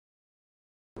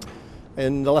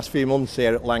In the last few months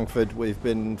here at Langford, we've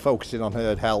been focusing on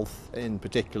herd health, in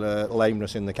particular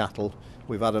lameness in the cattle.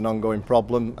 We've had an ongoing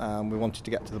problem and we wanted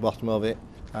to get to the bottom of it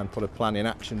and put a plan in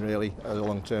action, really, a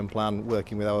long-term plan,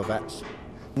 working with our vets.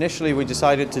 Initially we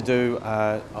decided to do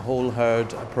a whole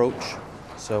herd approach,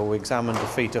 so we examined the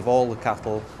feet of all the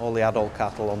cattle, all the adult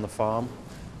cattle on the farm,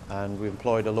 and we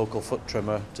employed a local foot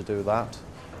trimmer to do that.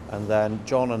 And then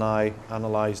John and I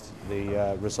analysed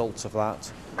the results of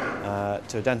that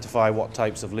to identify what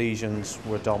types of lesions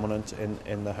were dominant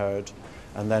in the herd.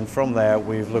 And then from there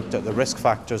we've looked at the risk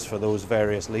factors for those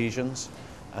various lesions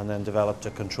and then developed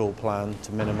a control plan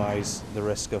to minimise the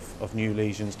risk of new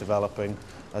lesions developing,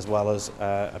 as well as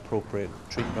appropriate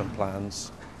treatment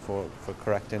plans for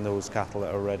correcting those cattle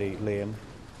that are already lame.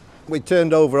 We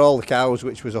turned over all the cows,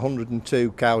 which was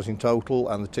 102 cows in total,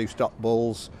 and the 2 stock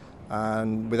bulls.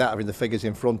 And without having the figures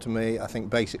in front of me, I think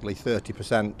basically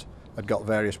 30% had got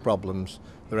various problems.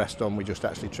 The rest of them we just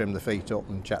actually trimmed the feet up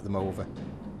and checked them over.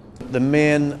 The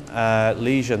main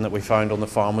lesion that we found on the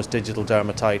farm was digital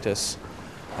dermatitis,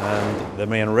 and the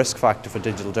main risk factor for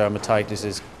digital dermatitis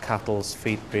is cattle's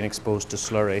feet being exposed to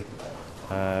slurry,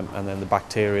 and then the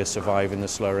bacteria survive in the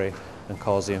slurry and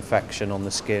cause the infection on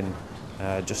the skin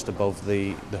just above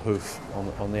the hoof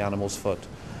on the animal's foot.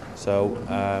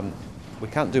 So we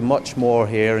can't do much more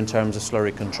here in terms of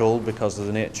slurry control because of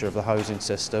the nature of the housing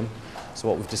system. So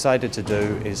what we've decided to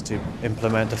do is to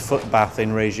implement a foot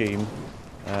bathing regime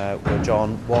where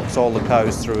John walks all the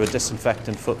cows through a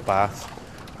disinfectant foot bath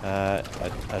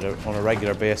on a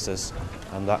regular basis,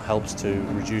 and that helps to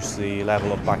reduce the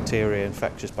level of bacteria,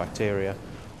 infectious bacteria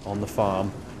on the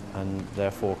farm, and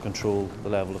therefore control the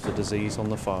level of the disease on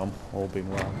the farm, all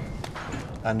being well.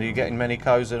 And are you getting many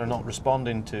cows that are not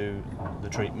responding to the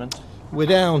treatment? We're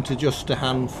down to just a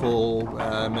handful,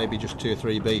 maybe just 2 or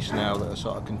 3 beasts now that are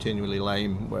sort of continually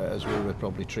lame, whereas we were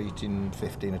probably treating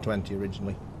 15 or 20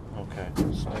 originally. Okay.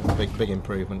 So big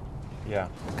improvement. Yeah.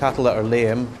 Cattle that are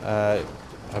lame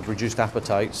have reduced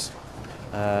appetites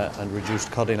and reduced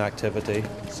cutting activity,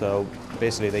 so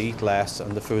basically they eat less,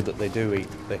 and the food that they do eat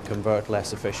they convert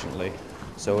less efficiently.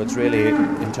 So it's really,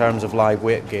 in terms of live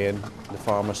weight gain, the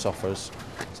farmer suffers.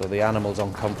 So the animal's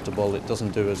uncomfortable, it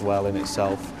doesn't do as well in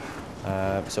itself.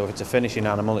 So if it's a finishing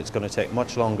animal, it's going to take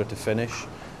much longer to finish,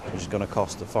 which is going to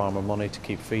cost the farmer money to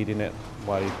keep feeding it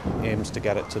while he aims to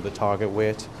get it to the target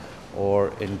weight.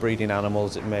 Or in breeding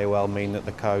animals, it may well mean that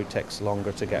the cow takes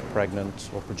longer to get pregnant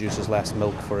or produces less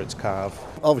milk for its calf.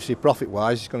 Obviously,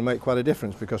 profit-wise, it's going to make quite a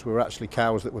difference because we were actually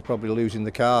cows that were probably losing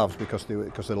the calves because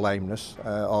of the lameness,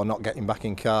 or not getting back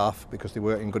in calf because they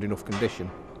weren't in good enough condition.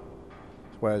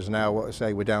 Whereas now, what I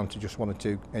say, we're down to just 1 or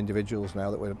 2 individuals now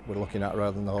that we're looking at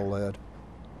rather than the whole herd.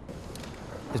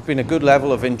 There's been a good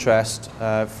level of interest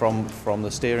from the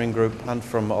steering group and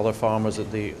from other farmers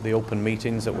at the open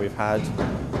meetings that we've had.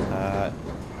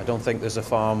 I don't think there's a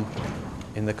farm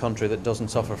in the country that doesn't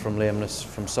suffer from lameness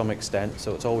from some extent,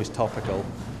 so it's always topical.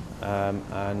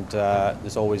 And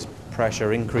there's always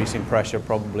pressure, increasing pressure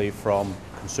probably from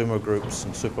consumer groups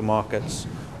and supermarkets,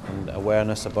 and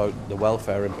awareness about the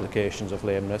welfare implications of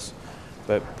lameness.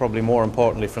 But probably more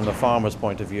importantly from the farmer's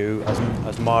point of view,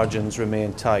 as margins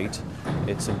remain tight,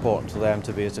 it's important for them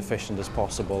to be as efficient as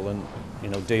possible,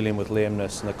 and dealing with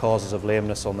lameness and the causes of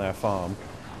lameness on their farm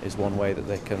is one way that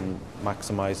they can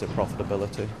maximise their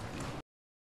profitability.